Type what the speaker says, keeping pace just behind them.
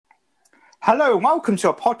Hello and welcome to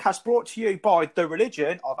a podcast brought to you by The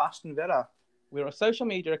Religion of Aston Villa. We're a social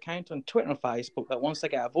media account on Twitter and Facebook that wants to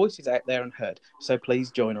get our voices out there and heard, so please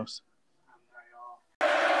join us.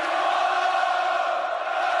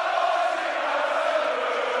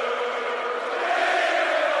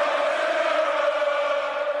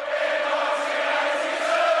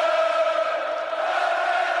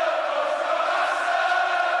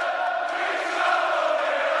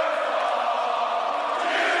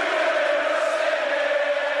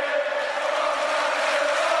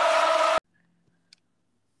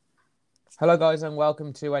 Hello, guys, and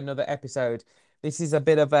welcome to another episode. This is a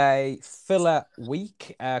bit of a filler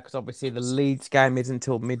week because obviously the Leeds game is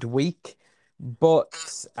until midweek. But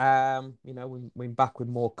we're back with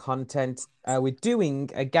more content. We're doing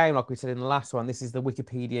a game like we said in the last one. This is the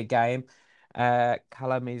Wikipedia game.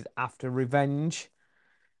 Callum is after revenge.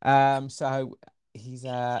 So he's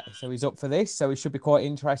up for this. So it should be quite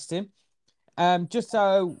interesting. Just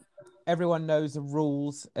so everyone knows the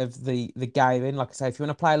rules of the gaming. Like I say, if you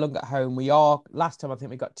want to play along at home, we are. Last time I think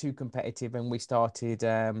we got too competitive and we started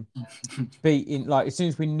beating. Like as soon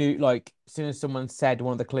as we knew, like as soon as someone said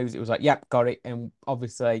one of the clues, it was like, "Yep, got it." And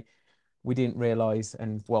obviously, we didn't realize,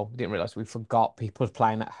 we forgot people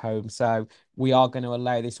playing at home. So we are going to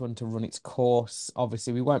allow this one to run its course.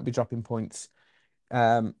 Obviously, we won't be dropping points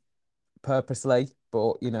purposely,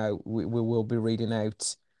 but we will be reading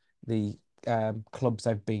out the clubs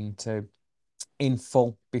they've been to in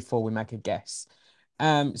full before we make a guess.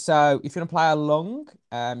 So if you want to play along,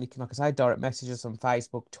 you can, like I say, direct message us on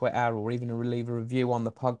Facebook, Twitter, or even leave a review on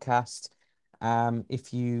the podcast.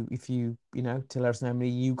 If you to let us know how many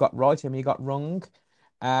you got right, how many you got wrong.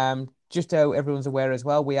 Just so everyone's aware as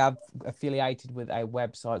well, we have affiliated with a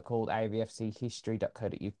website called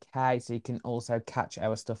avfchistory.co.uk, so you can also catch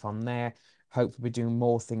our stuff on there. Hopefully, we're doing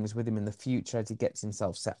more things with him in the future as he gets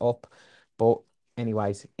himself set up. But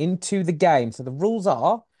anyways, into the game. So the rules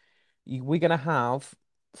are we're gonna have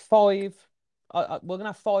five. We're gonna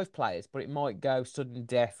have five players, but it might go sudden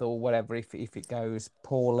death or whatever if it goes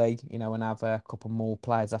poorly, and have a couple more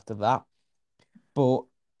players after that. But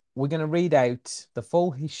we're gonna read out the full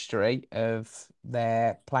history of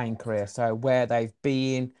their playing career, so where they've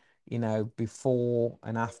been, before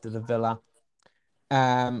and after the Villa.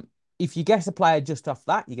 If you guess a player just off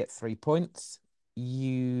that, you get 3 points.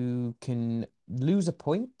 You can lose a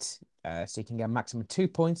point, so you can get a maximum 2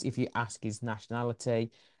 points if you ask his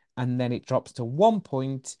nationality, and then it drops to 1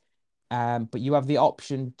 point. But you have the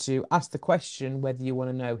option to ask the question whether you want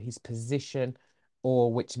to know his position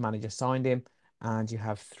or which manager signed him, and you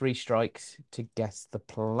have 3 strikes to guess the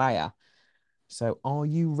player. So, are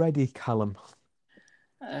you ready, Callum?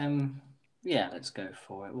 Yeah, let's go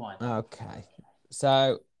for it. Why not? Okay.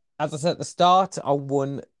 So, as I said at the start, I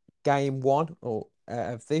won game one of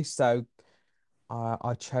this. So,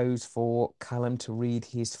 I chose for Callum to read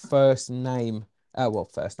his first name.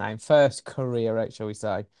 First career, right, shall we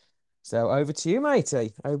say? So, over to you,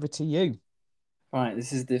 matey. Over to you. Right,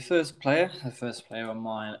 this is the first player on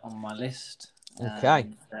my list.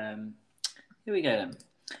 Okay. Here we go then.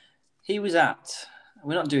 He was at.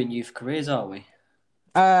 We're not doing youth careers, are we?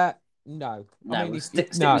 No. No, I mean, we'll if, stick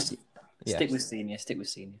if no, with yes. stick with senior. Stick with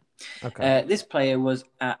senior. Okay. This player was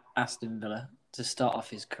at Aston Villa to start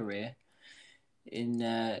off his career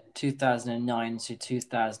in 2009 to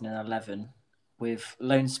 2011, with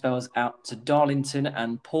loan spells out to Darlington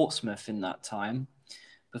and Portsmouth in that time,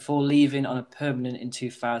 before leaving on a permanent in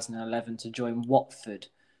 2011 to join Watford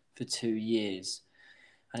for 2 years.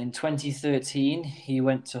 And in 2013, he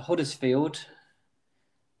went to Huddersfield,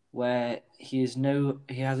 where he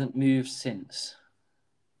hasn't moved since.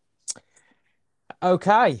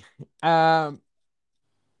 Okay. I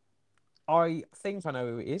think I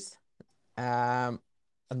know who it is. And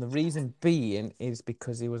the reason being is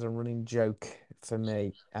because he was a running joke for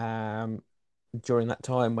me. During that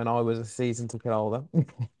time when I was a season ticket holder.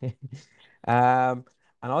 And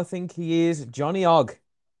I think he is Johnny Hogg,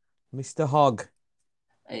 Mr. Hogg.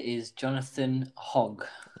 It is Jonathan Hogg.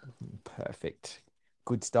 Perfect.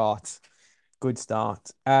 Good start. Good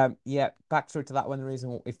start. Yeah, back through to that one. The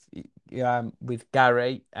reason if with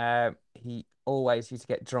Gary, he always used to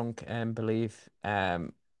get drunk and believe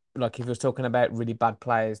like if he was talking about really bad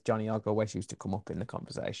players, Johnny Hogg always used to come up in the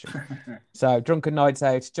conversation. So drunken nights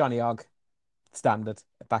out, Johnny Hogg, standard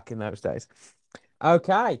back in those days.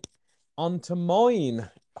 Okay, on to mine.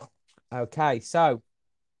 Okay, so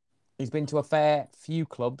he's been to a fair few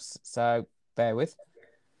clubs, so bear with.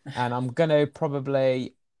 And I'm gonna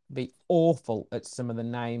probably be awful at some of the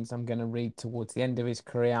names I'm gonna read towards the end of his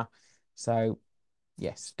career. So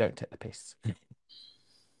yes, don't take the piss.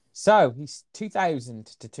 So he's 2000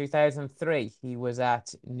 to 2003. He was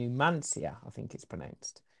at Numancia, I think it's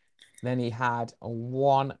pronounced. Then he had a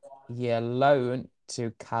 1 year loan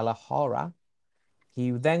to Kalahora.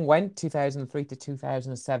 He then went 2003 to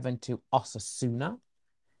 2007 to Osasuna,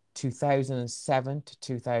 2007 to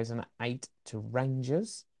 2008 to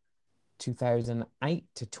Rangers, 2008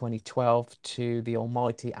 to 2012 to the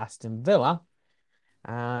almighty Aston Villa.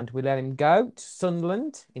 And we let him go to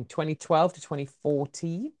Sunderland in 2012 to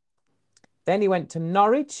 2014. Then he went to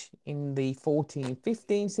Norwich in the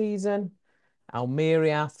 14-15 season,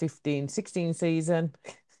 Almeria 15-16 season,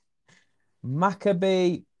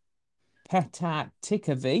 Maccabi Petah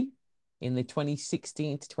Tikva in the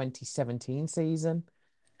 2016 to 2017 season,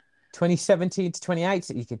 2017 to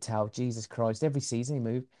 2018. You could tell, Jesus Christ, every season he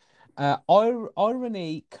moved.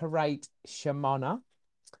 Irony Karate Shamana.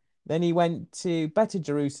 Then he went to Better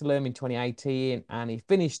Jerusalem in 2018 and he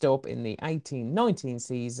finished up in the 18-19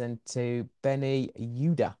 season to Beni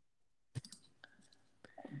Yehuda.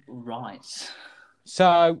 Right.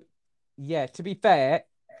 So, yeah, to be fair,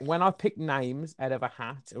 when I picked names out of a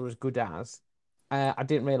hat or as good as, I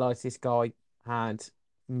didn't realise this guy had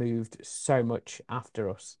moved so much after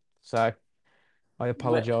us. So, I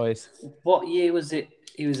apologise. What year was it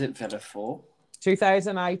he was at Villa for?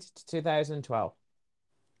 2008 to 2012.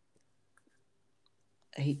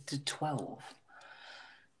 8 to 12.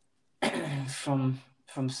 from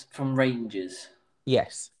Rangers.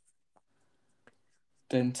 Yes,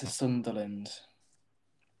 Then to Sunderland.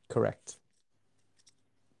 correct.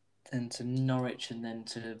 Then to Norwich and then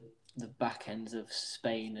to the back ends of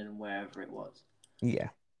Spain and wherever it was. Yeah.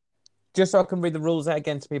 Just so I can read the rules out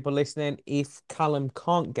again to people listening, if Callum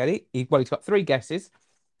can't get it, he's got 3 guesses.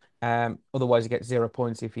 Otherwise, he gets 0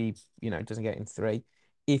 points if he, doesn't get in 3.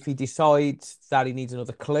 If he decides that he needs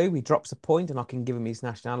another clue, he drops a point and I can give him his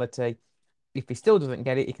nationality. If he still doesn't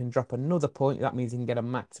get it, he can drop another point. That means he can get a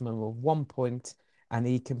maximum of 1 point and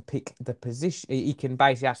he can pick the position. He can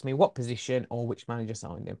basically ask me what position or which manager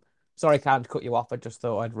signed him. Sorry, I can't cut you off. I just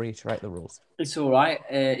thought I'd reiterate the rules. It's all right.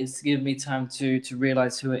 It's given me time to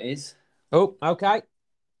realise who it is. Oh, okay.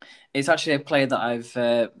 It's actually a player that I've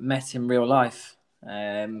met in real life.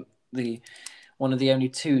 One of the only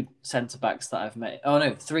 2 centre-backs that I've met. Oh,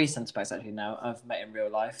 no, 3 centre-backs actually now I've met in real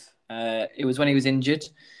life. It was when he was injured.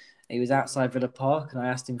 He was outside Villa Park and I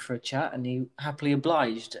asked him for a chat and he happily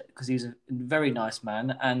obliged because he's a very nice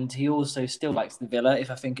man and he also still likes the Villa if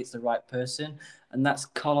I think it's the right person, and that's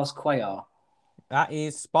Carlos Cuellar. That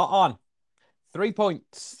is spot on. 3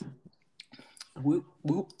 points. Whoop,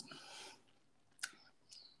 whoop.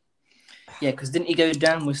 Yeah, because didn't he go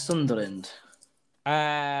down with Sunderland?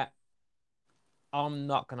 I'm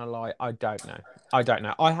not going to lie. I don't know.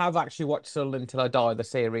 I have actually watched Sunderland Till I Die, the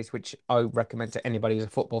series, which I recommend to anybody who's a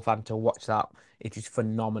football fan to watch that. It is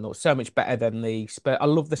phenomenal. So much better than the Spurs. I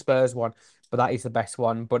love the Spurs one, but that is the best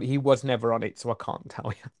one. But he was never on it, so I can't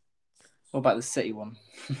tell you. What about the City one?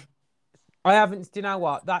 I haven't. Do you know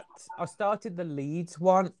what? I started the Leeds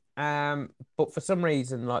one, but for some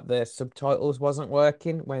reason, like the subtitles wasn't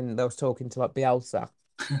working when they was talking to like Bielsa.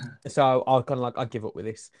 So I kind of like I give up with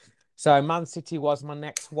this. So Man City was my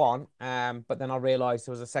next one, but then I realised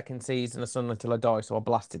there was a second season of Sunderland Till I Die, so I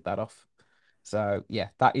blasted that off. So yeah,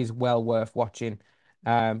 that is well worth watching.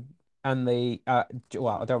 And I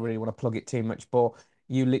don't really want to plug it too much, but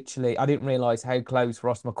I didn't realise how close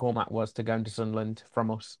Ross McCormack was to going to Sunderland from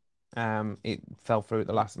us. It fell through at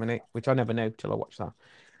the last minute, which I never knew till I watched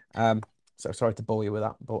that. So sorry to bore you with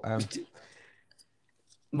that, but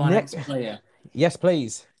next player. Yes,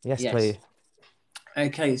 please. Yes, please.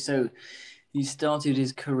 Okay, so he started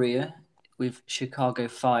his career with Chicago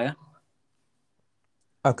Fire.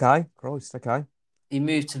 Okay, Christ, okay. He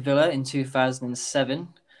moved to Villa in 2007,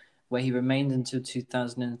 where he remained until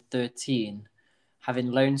 2013,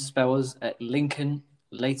 having loan spells at Lincoln,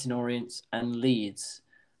 Leyton Orient and Leeds,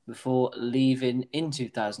 before leaving in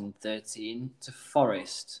 2013 to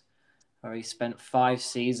Forest, where he spent 5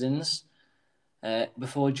 seasons,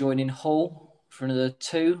 before joining Hull for another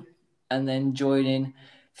 2, and then joining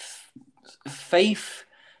Faith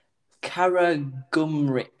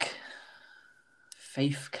Karagumrik.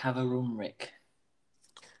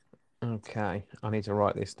 Okay, I need to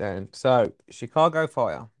write this down. So, Chicago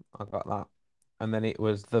Fire, I got that. And then it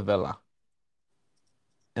was the Villa.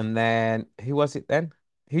 And then, who was it then?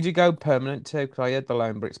 Who'd you go permanent to? Because I heard the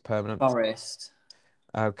loan, but it's permanent. Forest.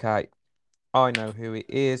 Okay, I know who it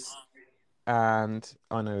is. And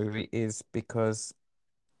I know who it is because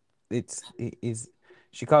it is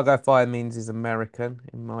Chicago Fire means he's American,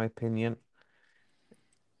 in my opinion.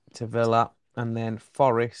 To Villa. and then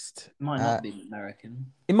Forest. Might not be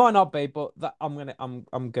American. It might not be, but that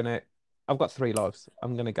I've got 3 lives. I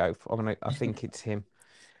think it's him.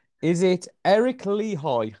 Is it Eric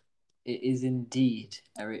Lehigh? It is indeed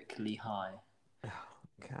Eric Lehigh.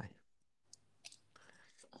 Okay.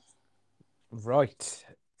 Right.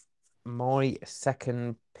 My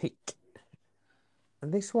second pick.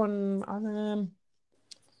 And this one,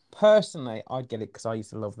 personally, I'd get it because I used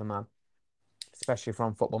to love the man, especially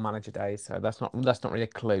from Football Manager days. So that's not really a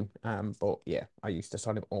clue. But yeah, I used to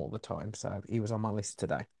sign him all the time. So he was on my list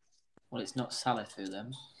today. Well, it's not Salifu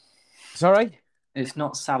then. Sorry? It's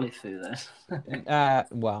not Salifu then.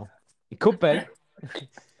 Well, it could be.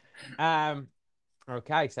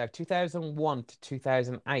 Okay, so 2001 to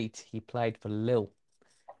 2008, he played for Lille.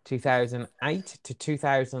 2008 to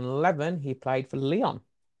 2011, he played for Lyon.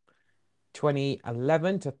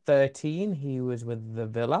 2011 to 13, he was with the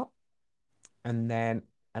Villa. And then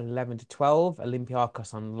 11 to 12,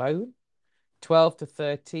 Olympiacos on loan. 12 to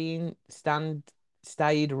 13,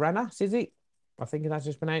 Stade Rennes, is it? I think that's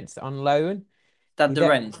just pronounced on loan. Stade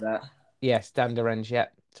Rennes, is that? Yeah, Stade Rennes, yeah.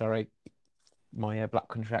 Sorry. My Black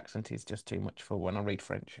Country accent is just too much for when I read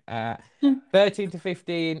French. 13 to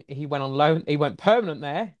 15, he went on loan. He went permanent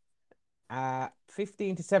there.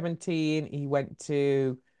 15 to 17, he went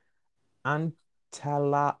to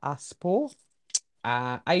Antalyaspor.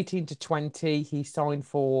 18 to 20, he signed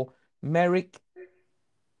for Merrick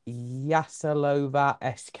Yasalova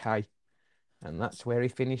SK. And that's where he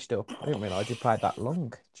finished up. I didn't realise he played that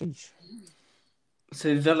long. Jeez.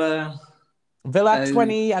 So Villa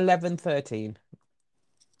 2011-13.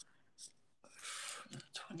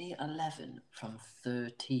 2011 from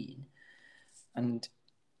 13. And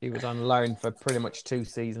he was on loan for pretty much 2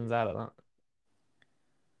 seasons out of that.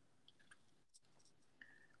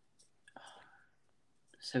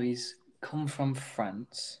 So he's come from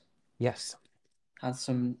France. Yes. Had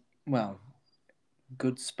some,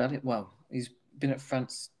 good spelling. Well, he's been at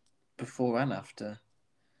France before and after.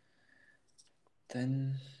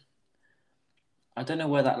 Then I don't know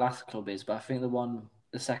where that last club is, but I think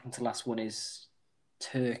the second to last one is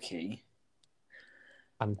Turkey.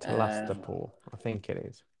 Antalyaspor, I think it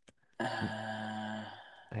is.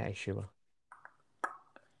 Yeah, sure.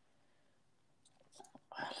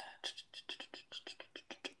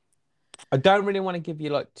 I don't really want to give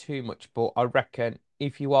you too much, but I reckon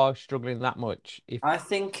if you are struggling that much, I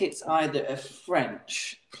think it's either a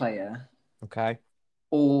French player, okay,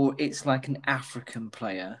 or it's like an African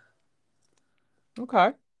player.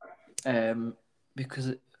 Okay.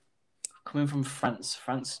 Because coming from France,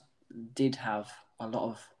 France did have a lot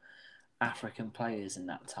of African players in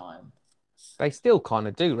that time. They still kind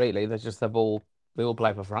of do, really. They all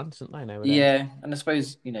play for France, don't they? Nowadays? Yeah, and I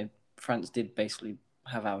suppose France did basically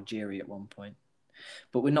have Algeria at one point,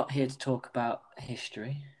 but we're not here to talk about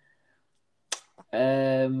history.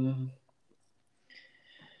 I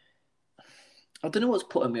don't know what's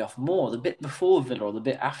putting me off more, the bit before Villa or the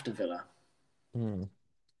bit after Villa.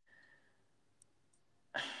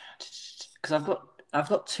 Because I've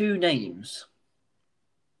got 2 names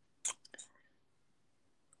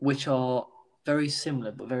which are very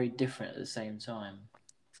similar but very different at the same time.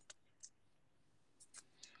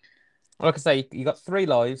 Like I say, you got 3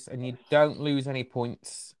 lives, and you don't lose any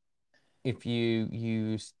points if you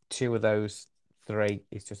use 2 of those 3.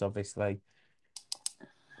 It's just obviously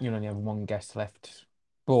you only have 1 guess left.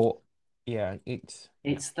 But yeah, it's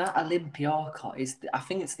that Olympiacos. I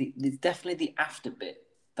think it's definitely the after bit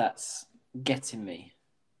that's getting me,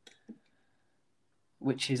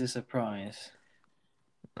 which is a surprise.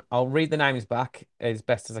 I'll read the names back as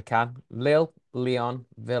best as I can. Lille, Lyon,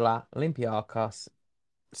 Villa, Olympiacos,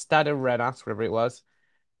 Stade Rennes, whatever it was.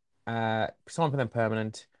 Signed for them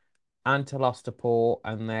permanent. Antalyaspor,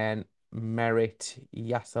 and then Merit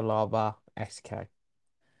Yasalava SK.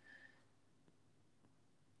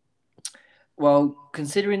 Well,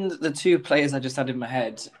 considering the 2 players I just had in my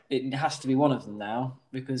head, it has to be one of them now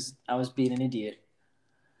because I was being an idiot.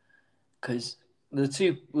 Because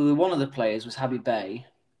one of the players was Habib Beye,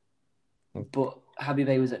 but Habib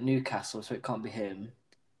Beye was at Newcastle, so it can't be him.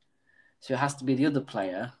 So it has to be the other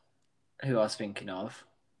player who I was thinking of.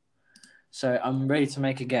 So I'm ready to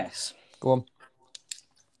make a guess. Go on.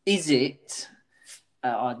 Is it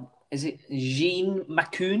Jean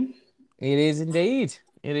Macoun? It is indeed.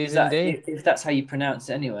 It is indeed. If that's how you pronounce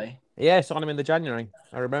it anyway. Yeah, signed him in the January.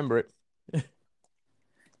 I remember it.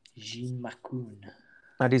 Jean Macoun.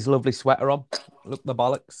 Had his lovely sweater on. Look, the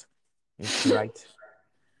bollocks. It's great.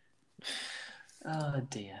 Oh,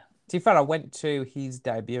 dear. To be fair, I went to his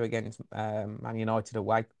debut against Man United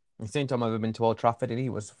away The same time I've ever been to Old Trafford, and he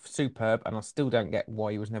was superb, and I still don't get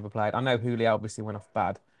why he was never played. I know Julio obviously went off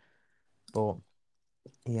bad, but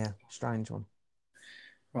yeah, strange one.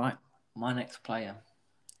 Right, my next player.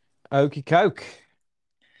 Okie Coke.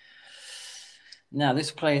 Now,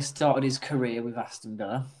 this player started his career with Aston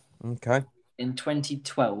Villa Okay. in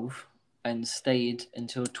 2012 and stayed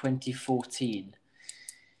until 2014.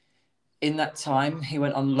 In that time, he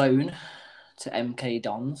went on loan to MK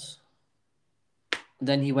Dons.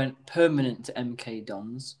 Then he went permanent to MK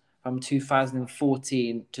Dons from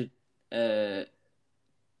 2014 to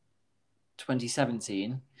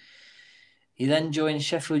 2017. He then joined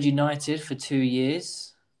Sheffield United for 2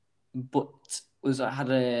 years, but had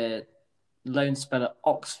a loan spell at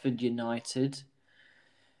Oxford United.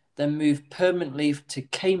 Then moved permanently to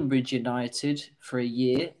Cambridge United for a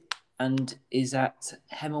year and is at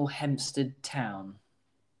Hemel Hempstead Town.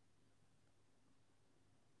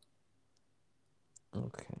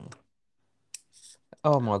 Okay.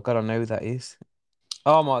 Oh my God, I know who that is.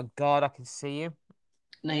 Oh my God, I can see him.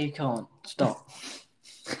 No, you can't. Stop.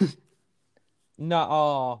 No,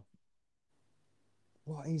 oh.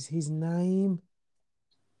 What is his name?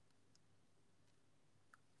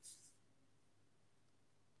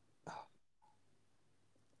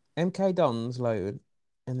 MK Dons loan,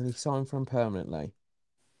 and then he signed for him permanently.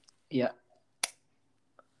 Yeah.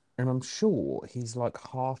 And I'm sure he's like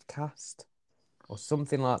half cast or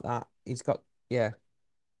something like that. He's got, yeah.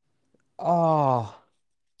 Oh,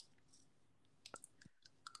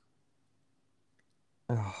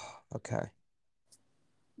 okay.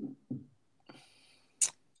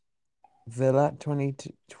 Villa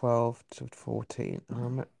 2012 to 14.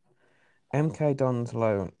 MK Dons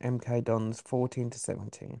loan, MK Dons 14 to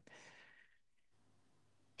 17.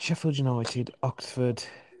 Sheffield United, Oxford,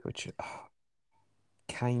 which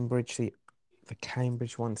Cambridge, the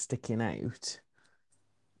Cambridge one sticking out.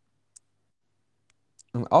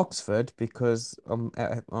 And Oxford because on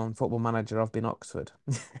Football Manager I've been Oxford,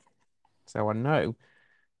 so I know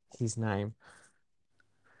his name,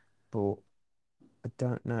 but I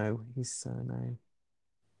don't know his surname.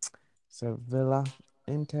 So Villa,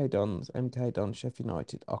 MK Dons, Sheffield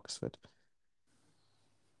United, Oxford.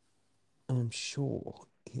 I'm sure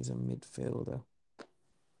he's a midfielder.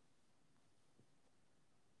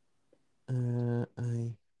 A,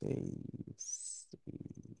 B, C,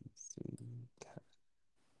 C, K.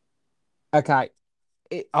 Okay.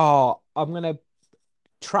 I'm gonna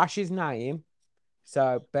trash his name,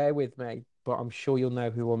 so bear with me, but I'm sure you'll know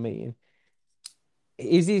who I mean.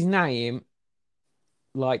 Is his name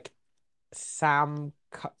like Sam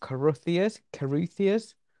Caruthius?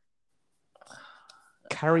 Carrieth?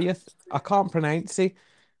 I can't pronounce it.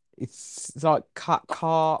 It's like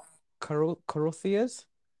Caruthius.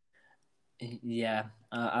 Yeah,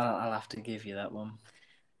 I'll have to give you that one.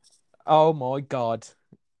 Oh my God.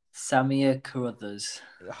 Samir Carruthers.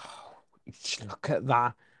 Oh, look at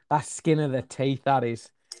that. That's skin of the teeth, that is.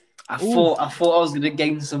 I Ooh. thought I was gonna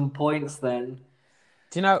gain some points then.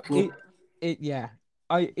 Do you know Cool. yeah.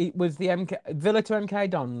 It was the MK Villa to MK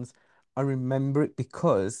Dons. I remember it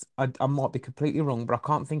because I might be completely wrong, but I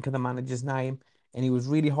can't think of the manager's name. And he was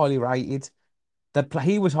really highly rated.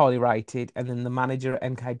 He was highly rated, and then the manager at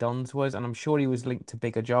MK Dons was, and I'm sure he was linked to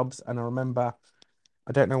bigger jobs. And I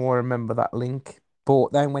don't know why I remember that link.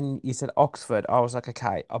 But then when you said Oxford, I was like,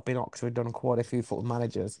 okay, I've been Oxford, done quite a few football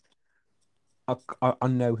managers. I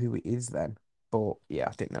know who it is then. But yeah,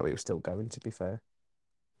 I didn't know he was still going, to be fair.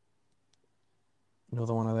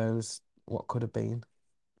 Another one of those, what could have been.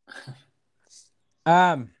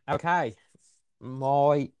 Okay.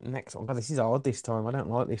 My next one. God, this is hard this time. I don't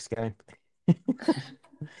like this game.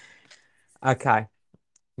 Okay.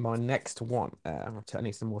 My next one. I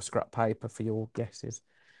need some more scrap paper for your guesses.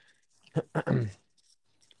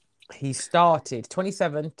 He started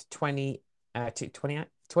 27 to 20 to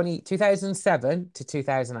 28, 2007 to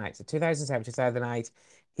 2008. So 2007, 2008,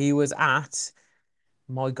 he was at,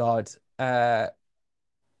 my God, Guegion.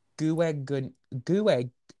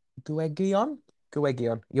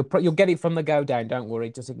 Guegion. You'll get it from the go down. Don't worry.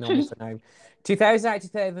 Just ignore me for now. 2008,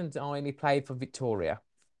 2009, he played for Victoria.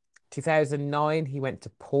 2009, he went to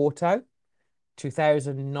Porto.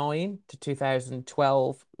 2009 to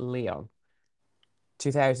 2012, Lyon.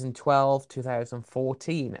 2012,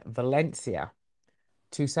 2014, Valencia.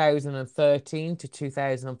 2013 to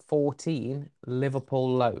 2014,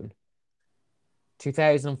 Liverpool loan.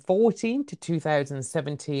 2014 to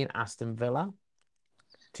 2017, Aston Villa.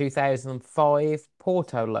 2005,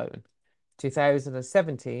 Porto loan.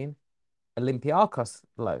 2017, Olympiacos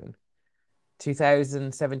loan.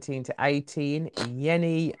 2017 to 18,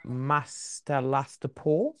 Yeni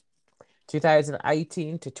Masterlastapor.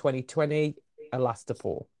 2018 to 2020,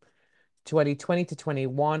 Elastapol. 2020 to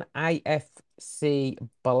 21, AFC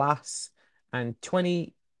Balas. And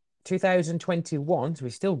 2021, so we're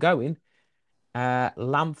still going,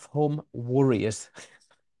 Lampham Warriors.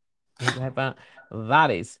 Whoever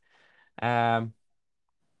that is. Yeah,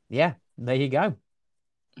 there you go.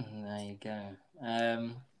 There you go.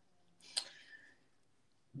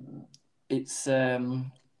 It's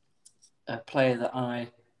a player that I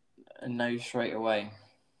know straight away,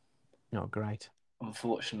 Not great.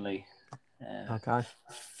 unfortunately, Okay.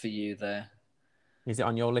 for you there. Is it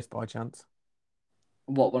on your list by chance?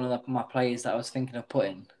 What, one of my players that I was thinking of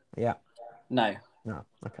putting? Yeah. No. No.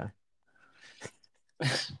 Okay.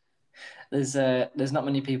 There's not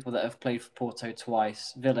many people that have played for Porto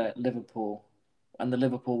twice, Villa, Liverpool, and the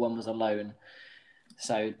Liverpool one was a loan.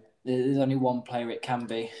 So there's only one player it can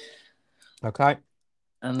be. Okay.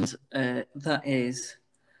 And that is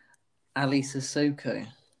Ali Sissoko.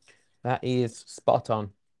 That is spot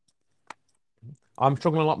on. I'm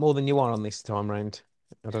struggling a lot more than you are on this time round.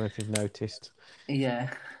 I don't know if you've noticed. Yeah.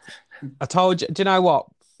 I told you. Do you know what?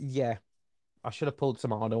 Yeah. I should have pulled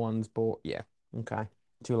some harder ones, but yeah. Okay.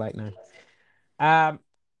 Too late now.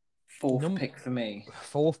 Fourth pick for me.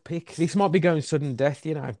 Fourth pick. This might be going sudden death,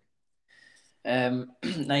 you know.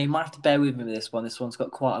 Now you might have to bear with me with this one. This one's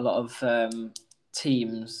got quite a lot of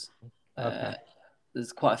teams. Okay.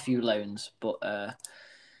 There's quite a few loans, but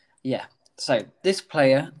yeah. So this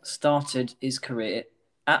player started his career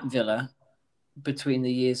at Villa between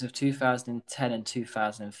the years of 2010 and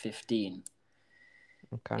 2015.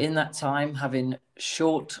 Okay. In that time, having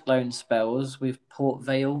short loan spells with Port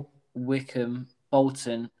Vale, Wickham,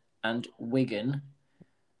 Bolton, and Wigan,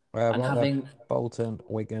 and having Bolton,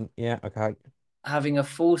 Wigan. Yeah, okay. Having a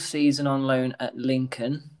full season on loan at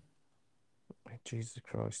Lincoln. Jesus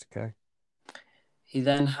Christ, okay. He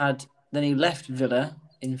left Villa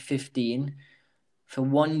in 15 for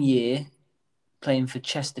 1 year playing for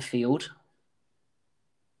Chesterfield.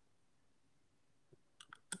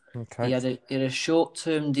 Okay. He had a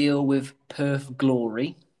short-term deal with Perth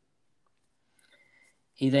Glory.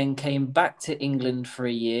 He then came back to England for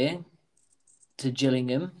a year to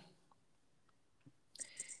Gillingham.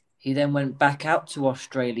 He then went back out to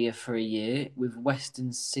Australia for a year with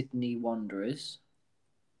Western Sydney Wanderers.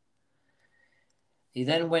 He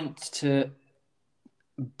then went to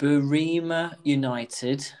Burima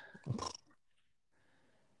United.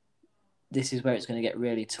 This is where it's going to get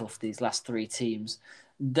really tough, these last three teams.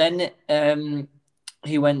 Then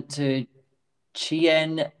he went to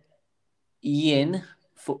Chien Yin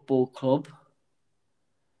Football Club.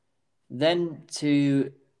 Then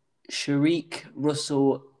to Sharik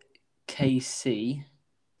Russell KC.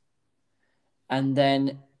 And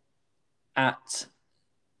then at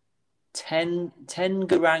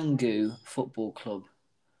Tengarangu Football Club.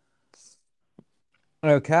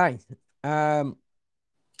 Okay. I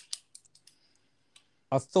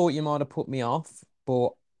thought you might have put me off, but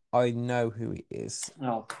I know who he is.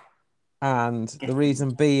 Oh. And the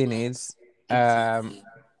reason being is, I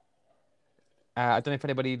don't know if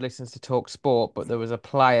anybody listens to Talk Sport, but there was a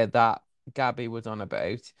player that Gabby was on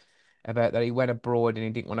about that he went abroad and he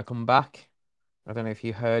didn't want to come back. I don't know if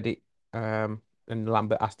you heard it. And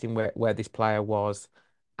Lambert asked him where this player was,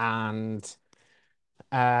 and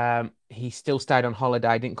he still stayed on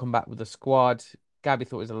holiday, didn't come back with the squad. Gabby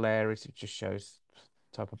thought it was hilarious. It just shows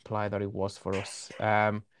the type of player that he was for us.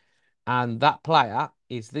 And that player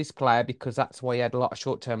is this player because that's why he had a lot of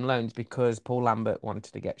short-term loans, because Paul Lambert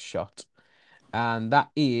wanted to get shot. And that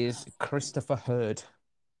is Christopher Hurd.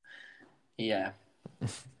 Yeah.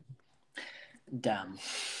 Damn.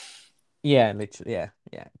 Yeah, literally, yeah.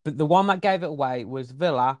 But the one that gave it away was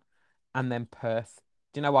Villa and then Perth.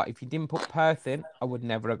 Do you know what? If you didn't put Perth in, I would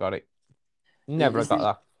never have got it. Never have got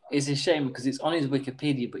that. It's a shame because it's on his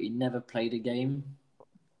Wikipedia, but he never played a game.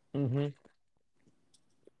 Mm-hmm.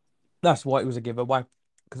 That's why it was a giveaway,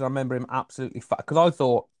 because I remember him absolutely fat.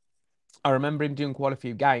 Because I remember him doing quite a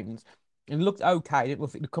few games. It looked okay. It didn't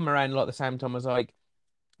look to come around like the same time as like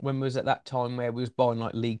when we was at that time where we was buying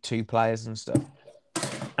like League Two players and stuff.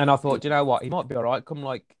 And I thought, you know what, he might be all right. Come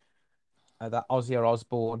like that Ozzy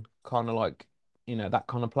Osbourne kind of like, that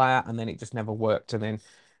kind of player. And then it just never worked. And then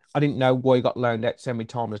I didn't know why he got loaned out so many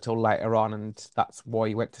times until later on. And that's why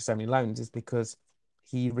he went to so many loans, is because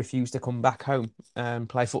he refused to come back home and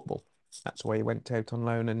play football. That's why he went out on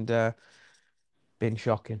loan, and been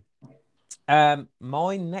shocking.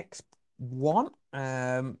 My next one,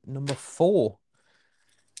 number 4.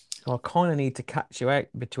 So I kind of need to catch you out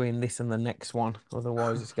between this and the next one.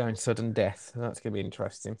 Otherwise, it's going sudden death. So that's going to be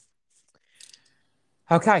interesting.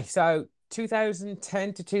 Okay, so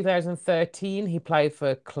 2010 to 2013, he played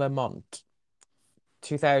for Clermont.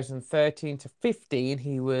 2013 to 15,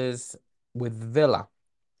 he was with Villa.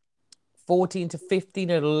 14 to 15,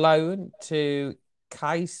 a loan to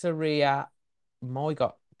Kayseri. My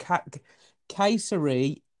God,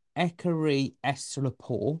 Kayseri Ekeri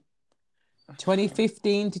Esrapol.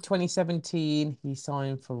 2015 to 2017, he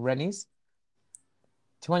signed for Rennes.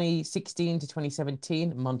 2016 to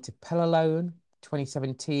 2017, Montpellier loan.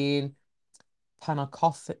 2017,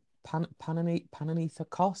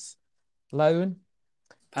 Panathinaikos loan.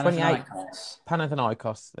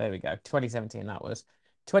 Panathinaikos. There we go. 2017, that was.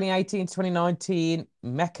 2018 to 2019,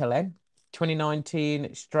 Mechelen. 2019,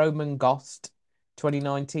 Stroman Gost.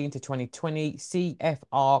 2019 to 2020,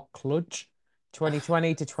 CFR Cluj.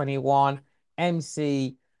 2020 to 21,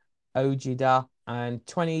 MC Ojeda. And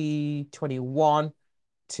 2021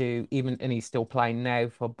 to even, and he's still playing now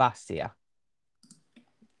for Bastia.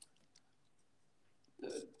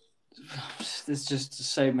 There's just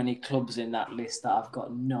so many clubs in that list that I've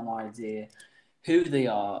got no idea who they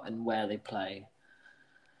are and where they play.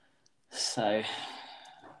 So,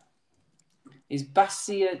 is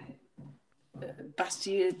Bastia?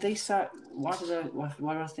 They sound. Why do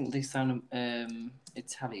I think they sound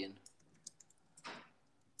Italian?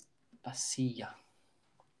 Bastia.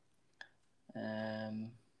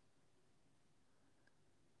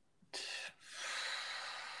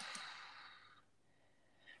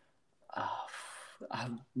 I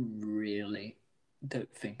really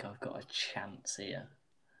don't think I've got a chance here.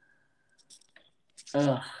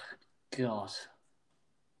 Oh, God.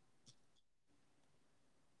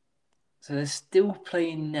 So they're still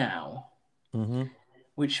playing now,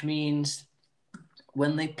 which means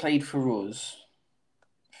when they played for us,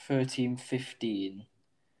 13-15,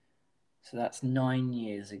 so that's 9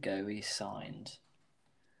 years ago he signed.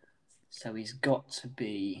 So he's got to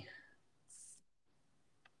be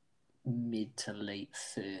mid to late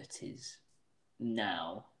 30s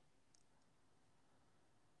now.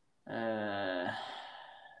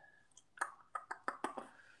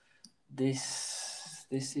 This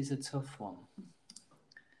is a tough one.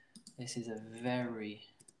 This is a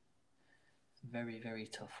very, very, very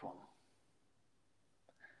tough one.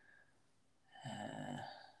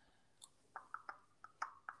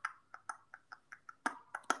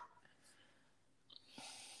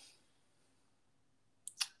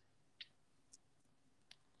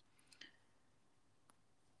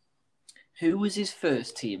 Who was his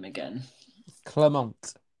first team again?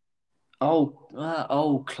 Clermont.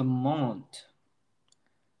 Oh, Clermont.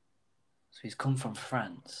 So he's come from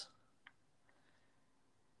France.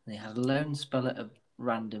 And he had a loan spell at a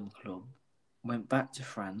random club, went back to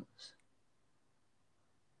France,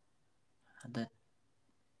 had the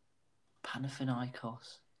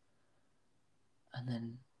Panathinaikos, and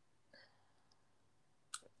then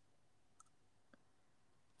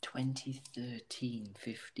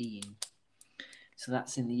 2013-15. So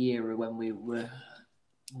that's in the era when we were,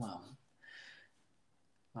 well,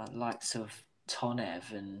 like likes of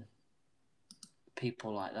Tonev and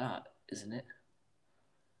people like that, isn't it?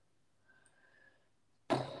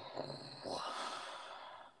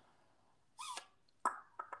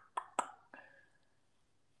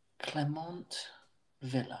 Clermont,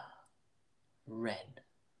 Villa, Rennes.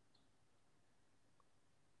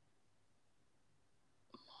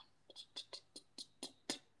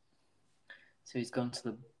 So he's gone to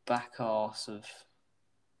the back arse of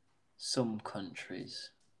some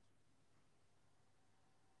countries.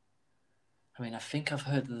 I mean, I think I've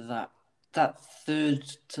heard of that third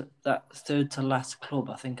to last club.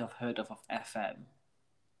 I think I've heard of FM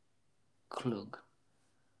Klug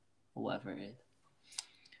or whatever it is.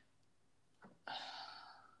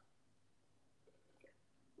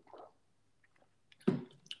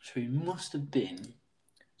 So he must have been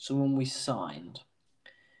someone we signed,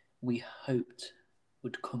 we hoped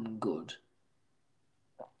would come good.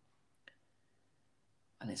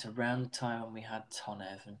 And it's around the time when we had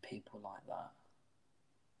Tonev and people like that.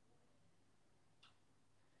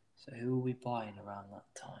 So who are we buying around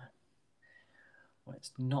that time? Well,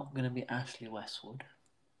 it's not going to be Ashley Westwood.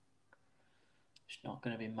 It's not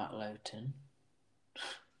going to be Matt Lowton.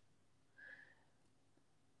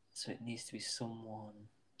 So it needs to be someone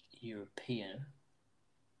European.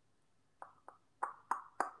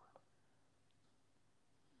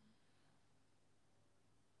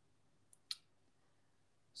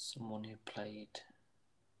 Someone who played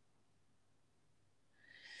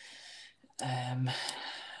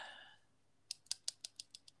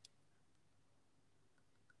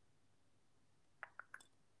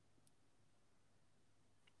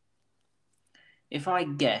if I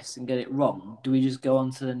guess and get it wrong, do we just go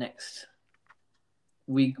on to the next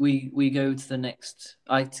we go to the next.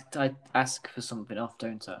 I ask for something off,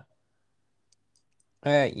 don't I?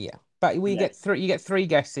 Yeah. But we Yeah. get three. You get three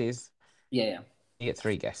guesses. Yeah. You get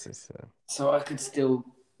three guesses. So. So I could still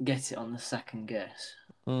get it on the second guess.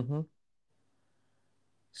 Mm-hmm.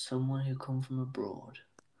 Someone who come from abroad,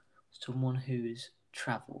 someone who's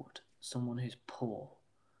travelled, someone who's poor,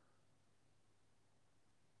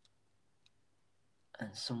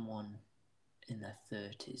 and someone in their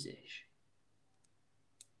 30s-ish.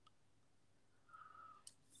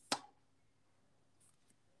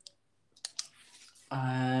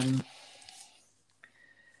 Um.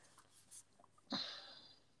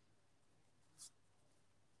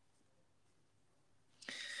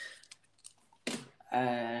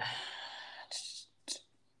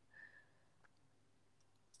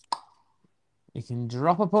 You can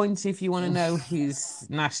drop a point if you want to know his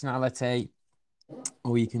nationality,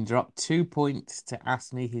 or you can drop 2 points to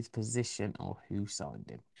ask me his position or who signed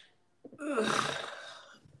him.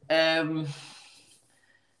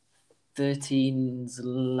 13's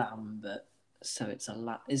Lambert. So it's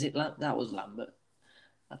is it that was Lambert?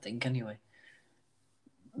 I think anyway.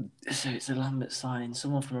 So it's a Lambert signing,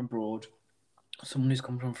 someone from abroad, someone who's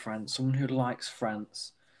come from France, someone who likes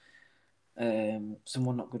France,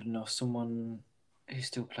 someone not good enough, someone who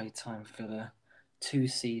still played time for Villa, 2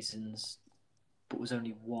 seasons, but was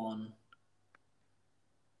only one.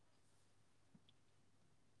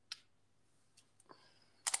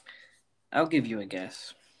 I'll give you a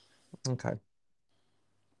guess. Okay.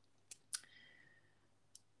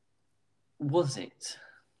 Was it?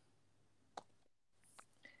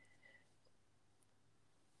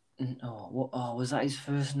 Oh, was that his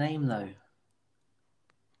first name though?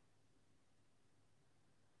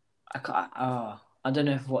 I can't. I don't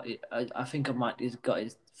know if I think I might have got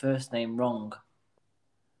his first name wrong.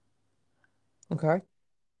 Okay.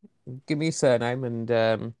 Give me a surname and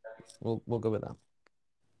we'll go with that.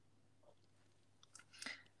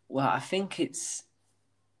 Well, I think it's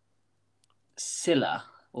Silla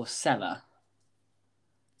or Sella.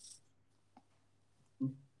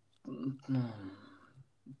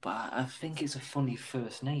 But I think it's a funny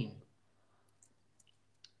first name.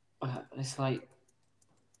 It's like,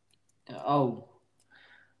 oh,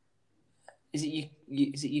 is it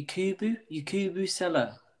Yakubu? Yakubu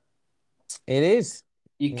Sella. It is.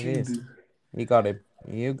 Yakubu. It is. You got him.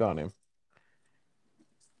 You got him.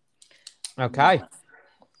 Okay.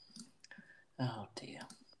 Oh dear.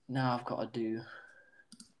 Now I've got to do.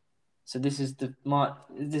 So this is the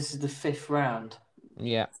 5th round.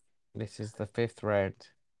 Yeah. This is the 5th round.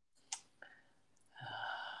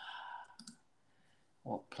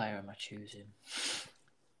 What player am I choosing?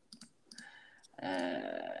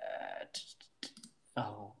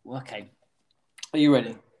 Oh, okay. Are you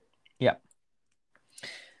ready? Yeah.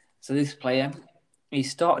 So this player, he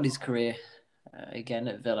started his career again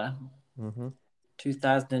at Villa,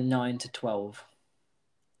 2009 to 12.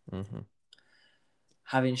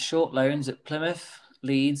 Having short loans at Plymouth,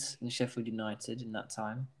 Leeds, and Sheffield United in that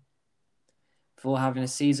time, before having a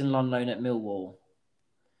season-long loan at Millwall.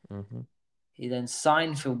 He then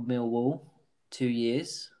signed for Millwall 2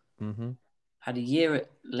 years, had a year at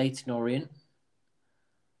Leyton Orient,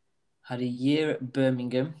 had a year at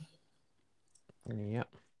Birmingham,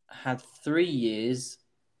 had 3 years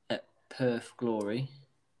at Perth Glory,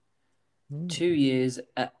 2 years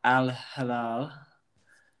at Al Hilal,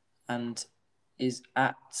 and is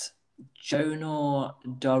at Jonor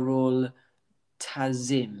Darul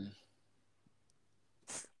Tazim.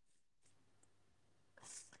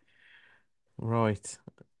 Right.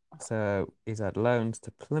 So he's had loans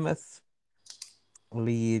to Plymouth,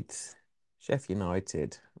 Leeds, Sheffield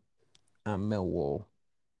United, and Millwall.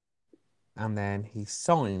 And then he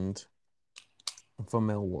signed for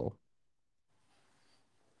Millwall.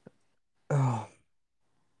 Oh.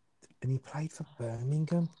 And he played for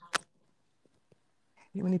Birmingham.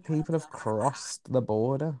 How many people have crossed the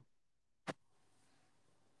border?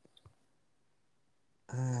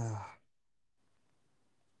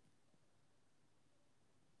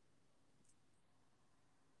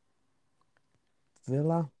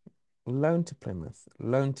 Villa, loan to Plymouth,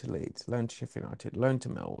 loan to Leeds, loan to Sheffield United, loan to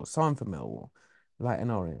Millwall, signed for Millwall,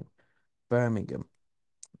 Leyton Orient, Birmingham.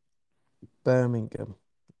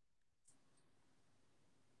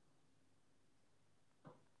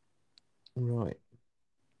 Right.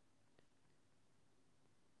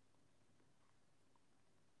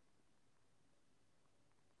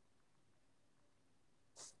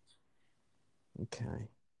 Okay.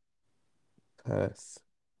 Perth.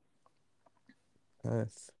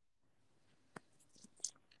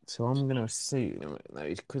 So I'm going to assume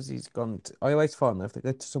because he's gone to, I always find that if they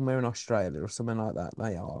go to somewhere in Australia or something like that,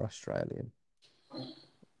 they are Australian.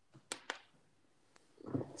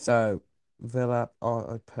 So Villa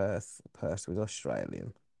are Perth. Perth was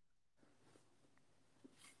Australian.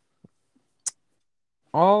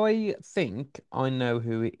 I think I know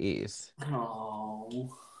who it is. Oh.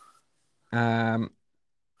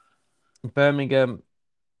 Birmingham.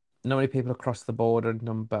 Not many people across the border and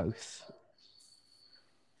done both,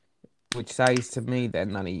 which says to me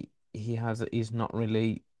then that he's not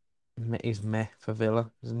really he's meh for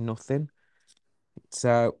Villa. There's nothing.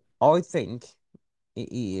 So I think it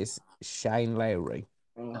is Shane Lowry.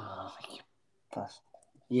 Oh,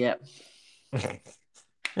 yep.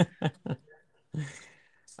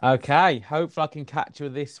 Okay, hopefully I can catch you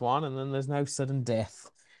with this one, and then there's no sudden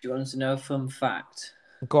death. Do you want to know a fun fact?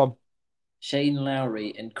 Go on. Shane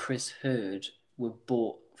Lowry and Chris Hurd were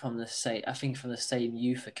bought from the same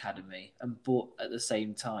youth academy and bought at the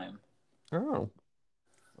same time. Oh,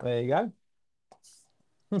 there you go.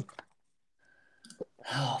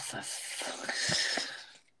 Oh, for fuck.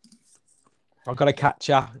 I've got to catch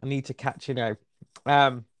you. I need to catch you now.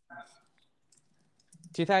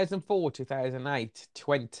 2004, 2008,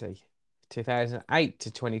 20. 2008 to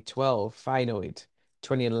 2012, Feyenoord.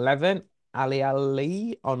 2011, Al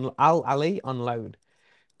Ali on loan.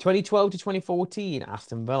 2012 to 2014,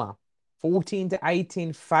 Aston Villa. 14 to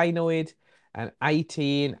 18, Feyenoord. And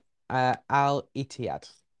 18, Al Ittihad.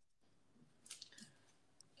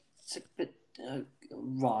 It's a bit,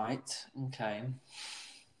 right, okay.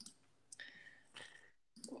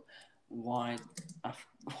 Why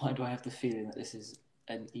do I have the feeling that this is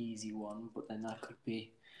an easy one, but then I could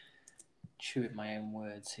be chewing my own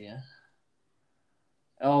words here?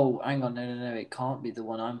 Oh, hang on, no, it can't be the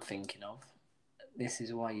one I'm thinking of. This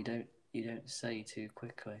is why you don't say too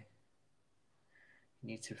quickly. You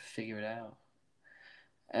need to figure it out.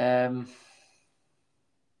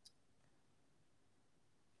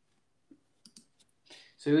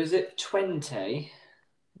 So is it 20?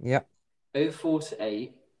 Yep. 04 to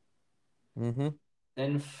 8? Mm-hmm.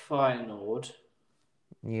 Then Feyenoord.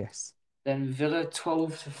 Yes. Then Villa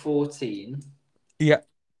 12 to 14. Yep.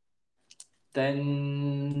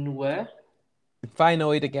 Then where?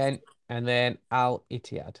 Feyenoord again, and then Al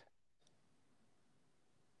Ittihad.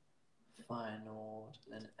 Feyenoord,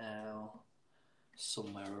 then L,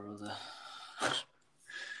 somewhere or other.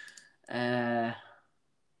 An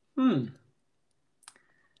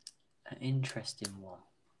interesting one.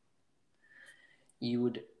 You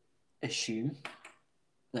would assume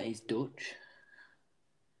that he's Dutch,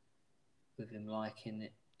 with him liking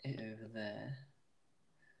it over there.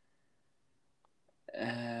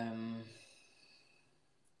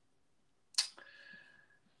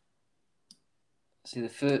 See, I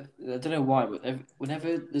don't know why, but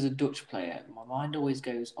whenever there's a Dutch player, my mind always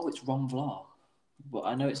goes, "Oh, it's Ron Vlaar," but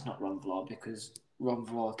I know it's not Ron Vlaar because Ron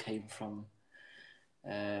Vlaar came from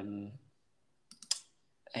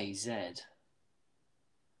AZ, and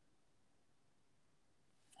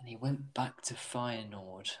he went back to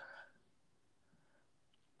Feyenoord.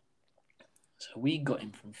 So we got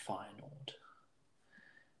him from Feyenoord,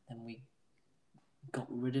 then we got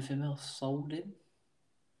rid of him or sold him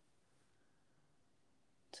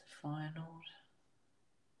to Feyenoord.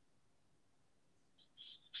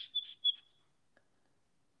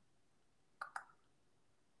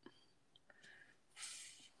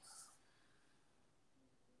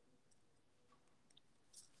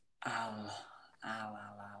 Al.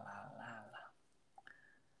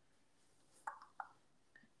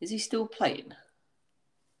 Is he still playing?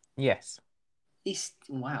 Yes.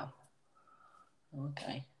 Wow.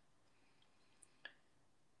 Okay.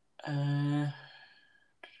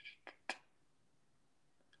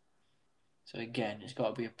 So again, it's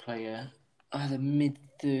got to be a player either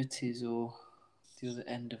mid-30s or the other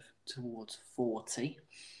end of towards 40.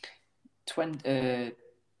 20.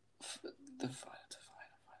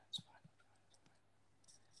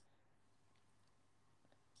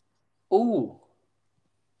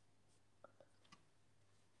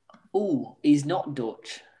 Oh, he's not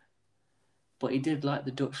Dutch, but he did like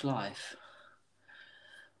the Dutch life.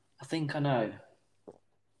 I think I know.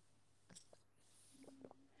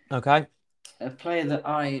 Okay. A player that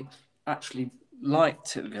I actually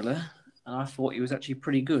liked at Villa, and I thought he was actually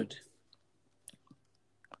pretty good.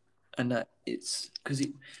 And it's because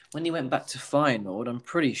when he went back to Feyenoord, I'm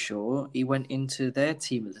pretty sure he went into their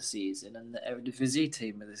team of the season and the Eredivisie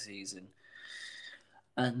team of the season.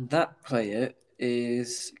 And that player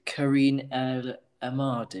is Karim El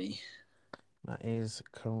Amadi. That is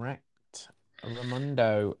correct,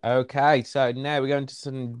 Ramondo. Okay, so now we're going to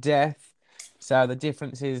sudden death. So the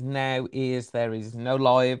difference is now is there is no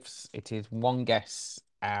lives. It is one guess,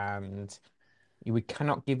 and we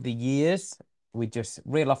cannot give the years. We just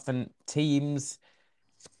reel off the teams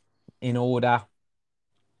in order,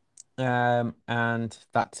 and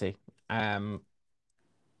that's it.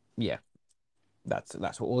 Yeah,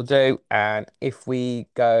 that's what we'll do. And if we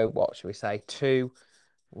go, what should we say? Two,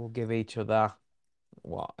 we'll give each other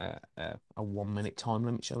what a 1 minute time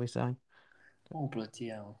limit, shall we say? Oh, bloody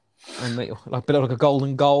hell. And like a bit like a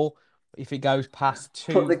golden goal. If it goes past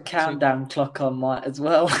Put the two, countdown clock on might as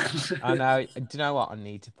well. I know. Do you know what I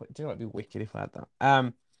need to put? Do you know what would be wicked if I had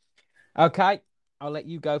that? Okay, I'll let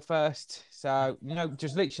you go first. So,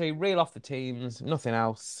 just literally reel off the teams, nothing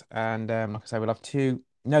else. And like I say, we'll have two,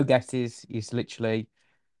 no guesses. It's literally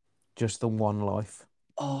just the one life.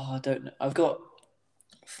 Oh, I don't know. I've got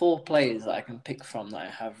 4 players that I can pick from that I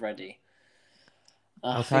have ready.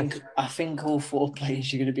 Okay. I think all 4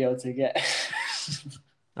 players you're going to be able to get.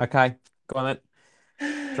 Okay, go on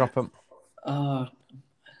then. Drop them. Oh,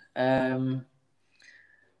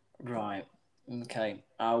 right. Okay,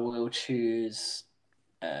 I will choose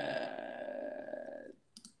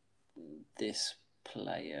this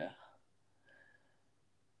player.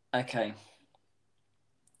 Okay.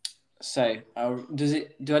 So,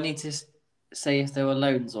 do I need to say if there were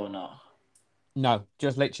loans or not? No,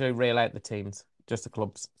 just literally reel out the teams, just the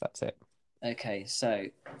clubs. That's it. Okay, so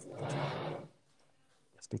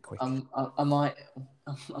Let's be quick. I might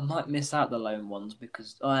miss out the loan ones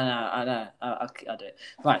because I know I do it.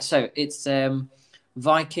 Right, so it's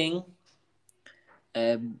Viking,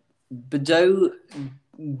 Bordeaux,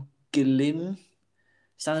 Glim,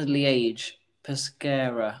 Standard Liège,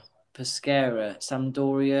 Pescara,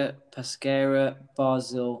 Sampdoria, Pescara,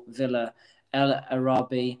 Basel, Villa, El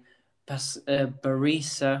Arabi,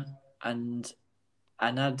 Barisa, and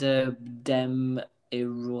Another Dem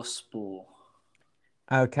Irospor.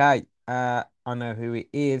 Okay, I know who it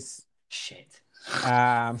is. Shit.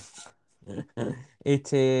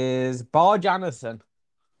 It is Bar Janison.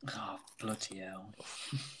 Oh, bloody hell.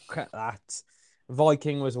 Look at that.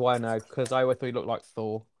 Viking was why I know, because I always thought he looked like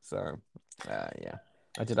Thor. So, yeah,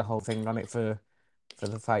 I did a whole thing on it for the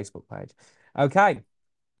Facebook page. Okay.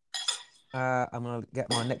 I'm gonna get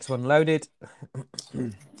my next one loaded.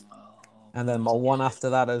 And then my one after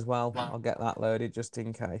that as well. I'll get that loaded just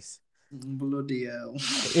in case. Bloody hell.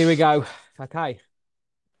 Here we go. Okay.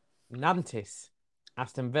 Nantes,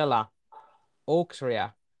 Aston Villa,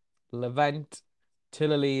 Auxerre, Levent,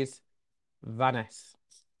 Tillelys, Vannes.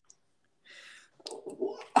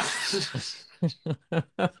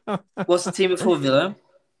 What's the team before Villa?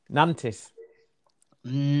 Nantes.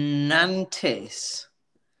 Nantes.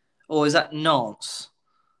 Or is that Nantes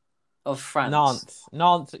of France?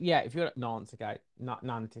 Nantes. Yeah, if you're at Nantes, okay. Not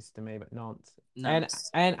Nantes to me, but Nantes.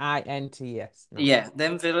 Nantes. Nints. Yeah,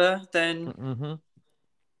 then Villa, then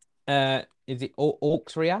Mm-hmm. Is it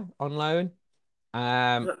Auxerre on loan?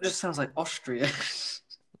 that just sounds like Austria.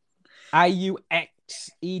 Auxerre.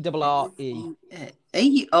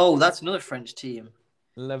 Oh, that's another French team.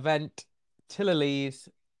 Levent, Tillelys,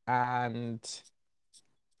 and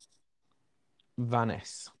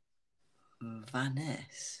Vannes.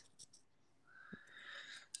 Vannes.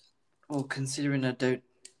 Well, considering I don't.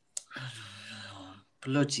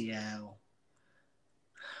 Bloody hell.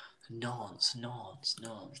 Nantes.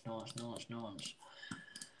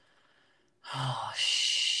 Oh,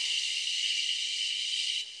 shit.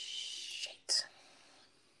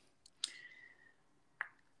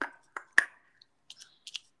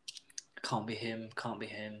 Can't be him.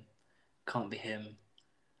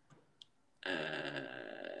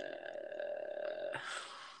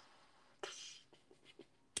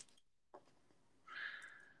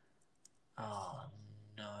 Oh,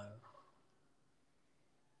 no.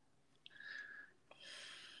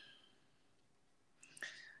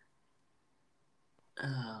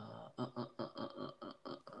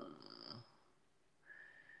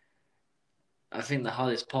 I think the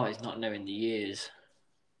hardest part is not knowing the years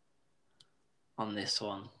on this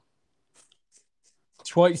one.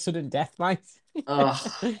 Twice sudden death, mate. Oh,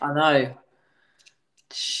 I know.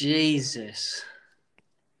 Jesus.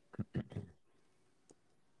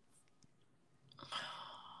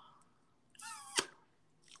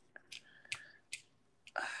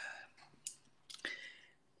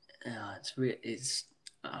 Oh,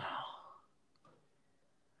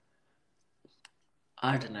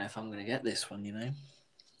 I don't know if I'm going to get this one,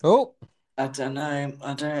 Oh. I don't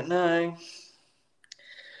know.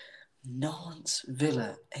 Nantes,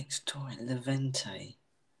 Villa, Extorrent, Levante.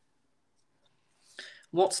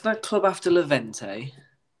 What's that club after Levante?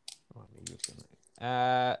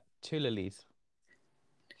 Tillelys.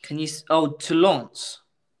 Can you? Oh, Toulon.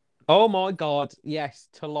 Oh my God. Yes,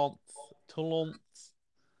 Toulon. Toulon.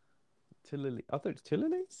 Toulouse. I thought it was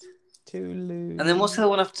Toulouse. Toulouse. And then what's the other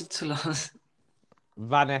one after Toulon?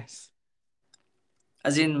 Vannes.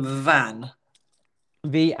 As in Van.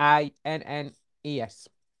 Vannes.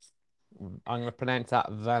 I'm going to pronounce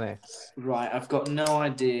that Vannes. Right, I've got no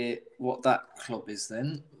idea what that club is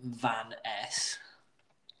then. Van S.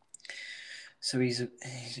 So he's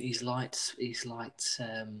liked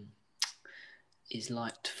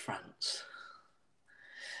France.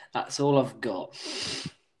 That's all I've got.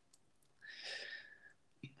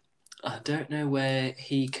 I don't know where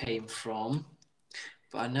he came from,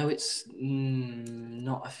 but I know it's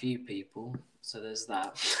not a few people. So there's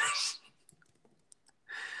that.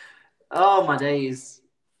 Oh my days.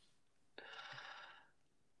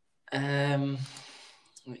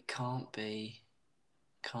 It can't be.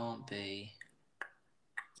 Can't be.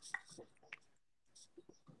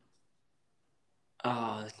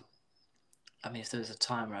 Oh, I mean, if there was a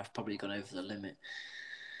timer, I've probably gone over the limit.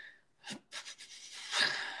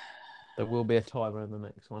 There will be a timer in the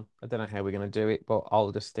next one. I don't know how we're going to do it, but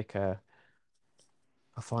I'll just I'll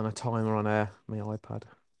find a timer on my iPad.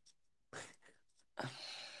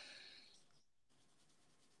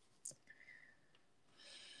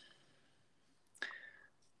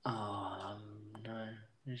 Oh, no.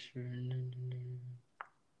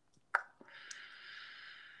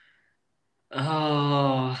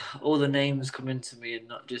 Oh, all the names come into me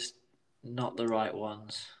and not the right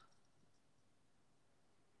ones.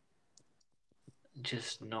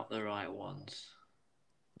 Just not the right ones.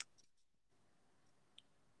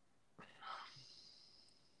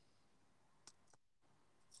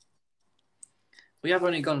 We have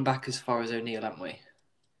only gone back as far as O'Neill, haven't we?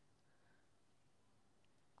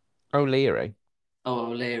 O'Leary. Oh,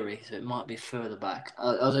 O'Leary, so it might be further back.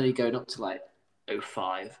 I was only going up to like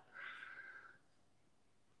 05.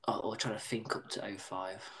 Or trying to think up to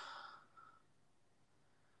 05.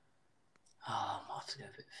 Oh, I might have to go a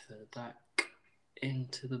bit further back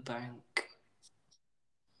into the bank.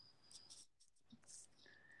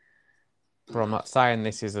 But I'm not saying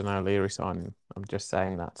this is an O'Leary signing. I'm just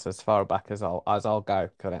saying that's as far back as I'll go,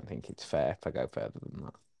 because I don't think it's fair if I go further than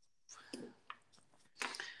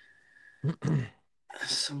that.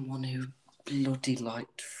 Someone who bloody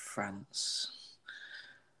liked France.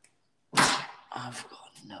 I've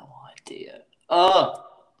got no idea. Oh!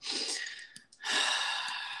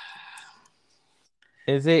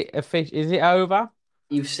 Is it over?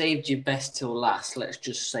 You've saved your best till last. Let's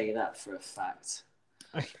just say that for a fact.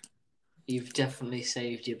 You've definitely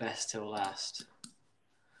saved your best till last.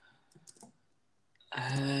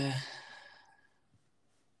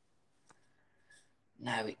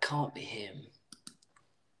 No, it can't be him.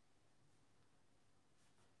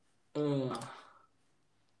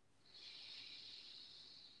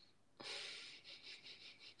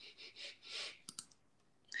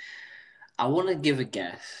 I want to give a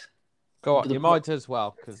guess. Go on, you might as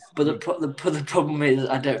well, because. But the problem is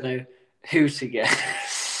I don't know who to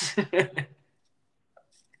guess.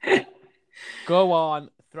 Go on,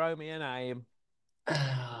 throw me a name.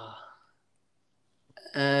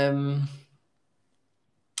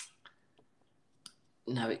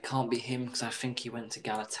 No, it can't be him because I think he went to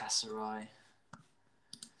Galatasaray.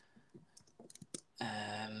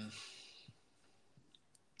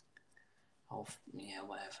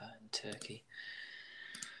 Whatever, in Turkey.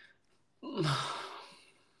 Go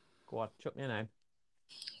on, chuck me a name.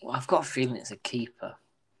 Well, I've got a feeling it's a keeper.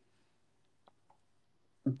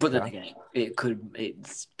 But then again,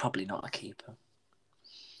 it's probably not a keeper.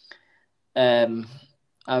 I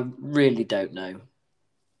really don't know.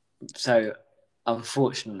 So,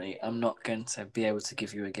 unfortunately, I'm not going to be able to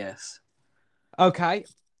give you a guess. Okay.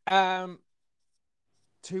 2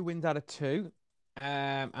 wins out of 2.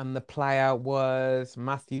 And the player was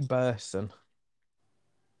Matthew Burson.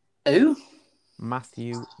 Who?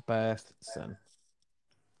 Matthew Burson.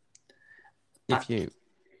 That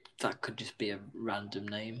could just be a random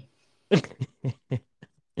name.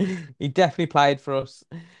 He definitely played for us,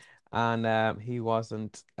 and he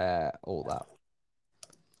wasn't all that.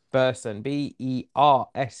 Burson, Berson.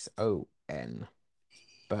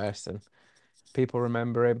 Burson. People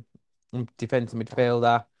remember him. Defensive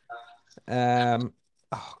midfielder. God,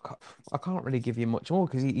 I can't really give you much more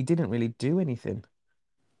because he didn't really do anything.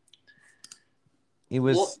 He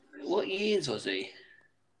was What years was he?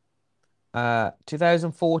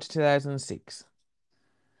 2004 to 2006.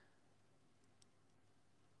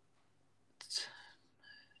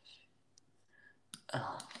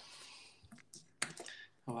 Oh,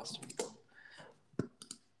 that's not cool.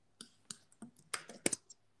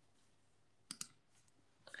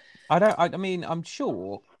 I don't. I mean, I'm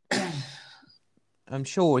sure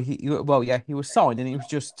well, yeah, he was signed, and he was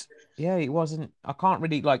just, yeah, it wasn't. I can't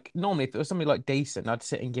really like. Normally, if it was somebody like decent, I'd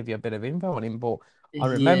sit and give you a bit of info on him. But I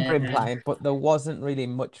remember him Yeah, playing, but there wasn't really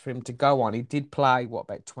much for him to go on. He did play what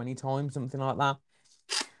about 20 times, something like that.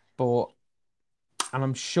 But and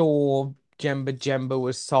I'm sure Jemba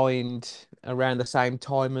was signed around the same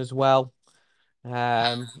time as well.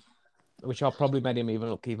 Um, which I probably made him even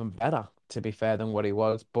look even better, to be fair, than what he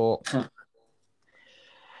was. yeah,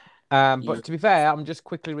 But to be fair, I'm just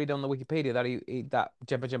quickly reading on the Wikipedia that that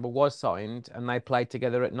Jemba was signed and they played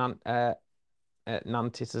together at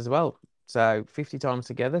Nantes as well. So 50 times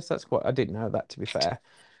together. So that's quite. I didn't know that, to be fair.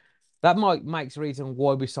 That might makes reason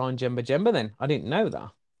why we signed Jemba then. I didn't know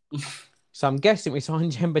that. So I'm guessing we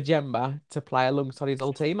signed Jemba to play alongside his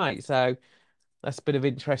old teammate. So that's a bit of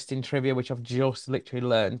interesting trivia, which I've just literally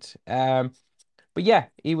learned. But yeah,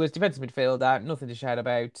 he was defensive midfielder, nothing to shout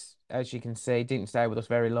about. As you can see, didn't stay with us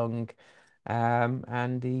very long.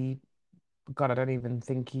 And God, I don't even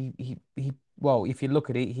think well, if you look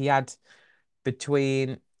at it, he had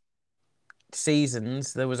between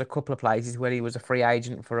seasons, there was a couple of places where he was a free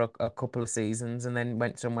agent for a couple of seasons and then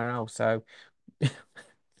went somewhere else. So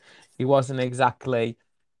he wasn't exactly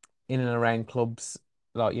in and around clubs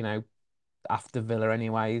like, after Villa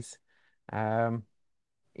anyways. Um,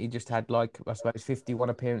 he just had like, I suppose, 51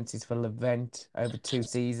 appearances for Levent over 2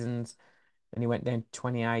 seasons. Then he went down to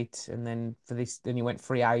 28, and then he went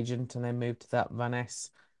free agent and then moved to that Van Ness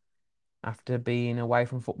after being away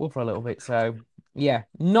from football for a little bit. So yeah,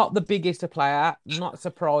 not the biggest of player, not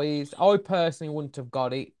surprised. I personally wouldn't have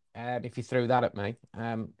got it if you threw that at me,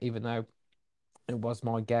 even though it was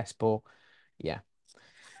my guess. But yeah.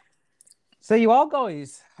 So you are,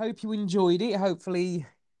 guys. Hope you enjoyed it. Hopefully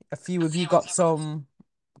a few of you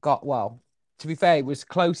got well. To be fair, it was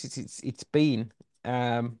close it's been.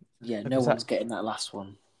 yeah. Like I No said, one's getting that last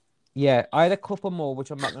one. yeah, I had a couple more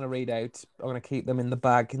which I'm not going to read out. I'm going to keep them in the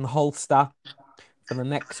bag in the holster for the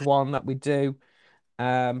next one that we do.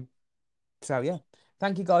 Um, so yeah,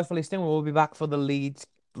 thank you guys for listening. We'll be back for the Leeds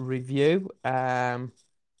review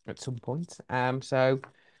at some point. So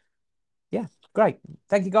yeah, great.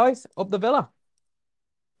 Thank you guys. Up the Villa.